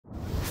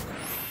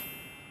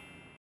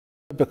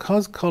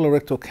Because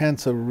colorectal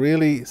cancer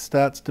really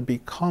starts to be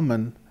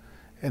common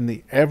in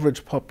the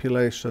average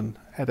population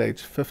at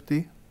age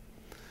 50,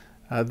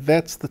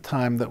 that's the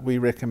time that we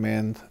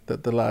recommend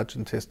that the large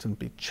intestine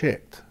be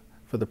checked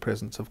for the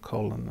presence of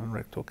colon and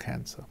rectal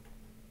cancer.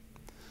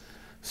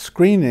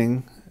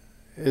 Screening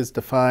is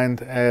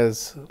defined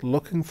as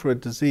looking for a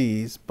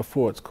disease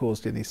before it's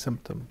caused any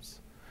symptoms.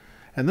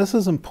 And this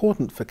is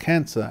important for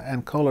cancer,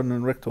 and colon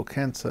and rectal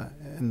cancer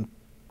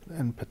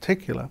in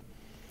particular,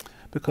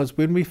 because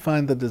when we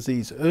find the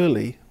disease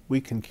early, we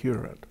can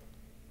cure it.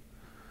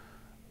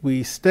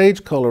 We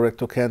stage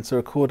colorectal cancer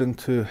according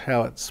to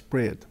how it's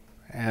spread.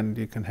 And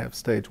you can have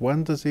stage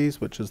 1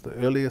 disease, which is the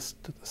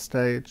earliest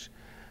stage,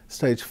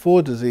 stage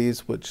 4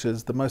 disease, which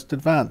is the most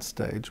advanced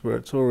stage, where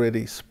it's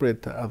already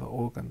spread to other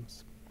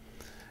organs.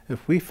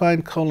 If we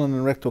find colon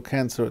and rectal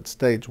cancer at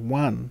stage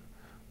 1,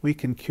 we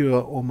can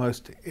cure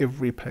almost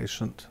every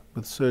patient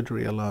with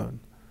surgery alone.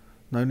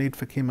 No need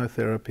for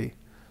chemotherapy,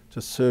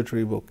 just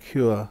surgery will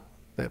cure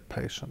that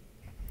patient.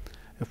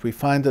 If we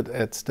find it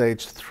at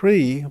stage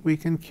 3, we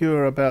can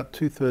cure about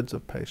 2/3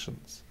 of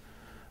patients,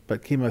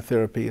 but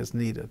chemotherapy is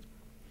needed.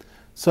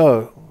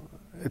 So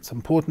it's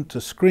important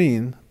to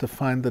screen to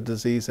find the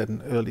disease at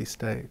an early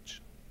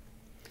stage.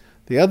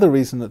 The other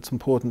reason it's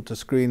important to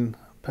screen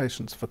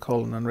patients for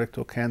colon and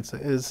rectal cancer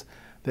is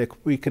that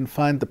we can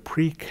find the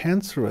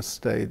precancerous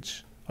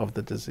stage of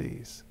the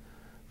disease,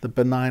 the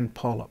benign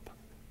polyp.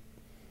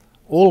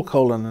 All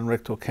colon and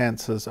rectal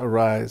cancers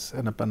arise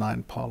in a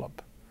benign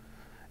polyp,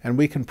 and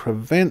we can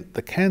prevent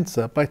the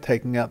cancer by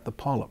taking out the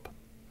polyp.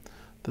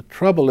 The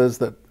trouble is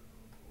that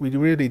we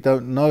really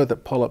don't know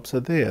that polyps are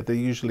there. They're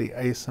usually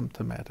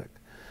asymptomatic,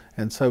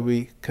 and so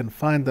we can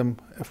find them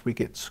if we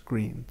get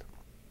screened.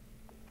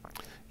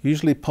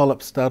 Usually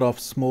polyps start off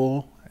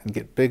small and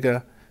get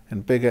bigger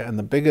and bigger, and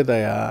the bigger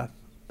they are,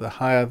 the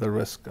higher the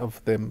risk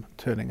of them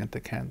turning into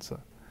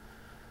cancer.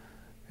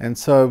 And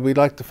so we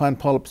like to find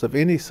polyps of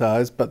any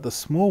size, but the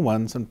small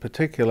ones in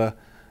particular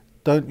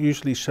don't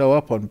usually show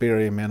up on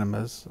barium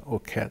enemas or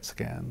CAT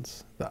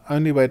scans. The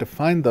only way to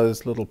find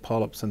those little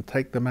polyps and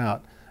take them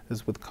out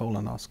is with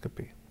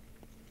colonoscopy.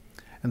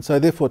 And so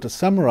therefore, to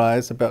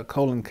summarize about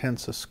colon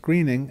cancer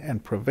screening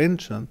and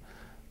prevention,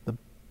 the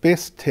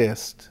best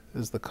test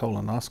is the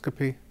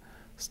colonoscopy,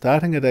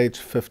 starting at age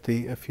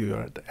 50 if you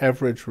are at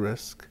average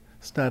risk,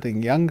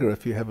 starting younger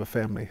if you have a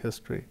family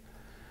history,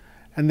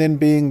 and then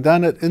being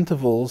done at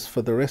intervals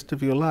for the rest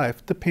of your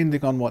life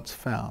depending on what's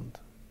found.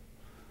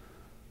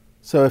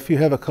 So if you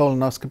have a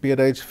colonoscopy at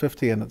age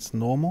 50 and it's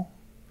normal,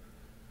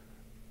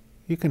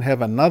 you can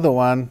have another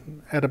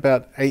one at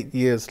about 8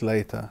 years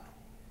later,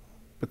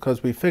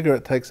 because we figure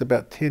it takes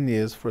about 10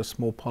 years for a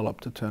small polyp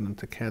to turn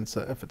into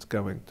cancer if it's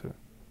going to.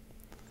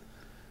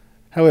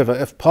 However,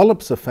 if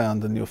polyps are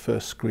found in your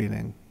first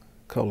screening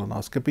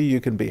colonoscopy,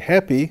 you can be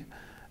happy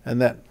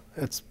and that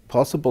it's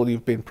possible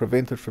you've been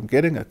prevented from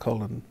getting a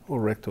colon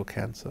or rectal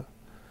cancer.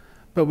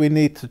 But we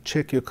need to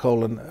check your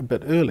colon a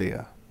bit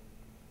earlier,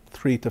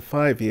 3 to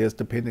 5 years,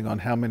 depending on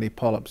how many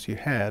polyps you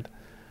had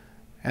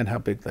and how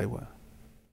big they were.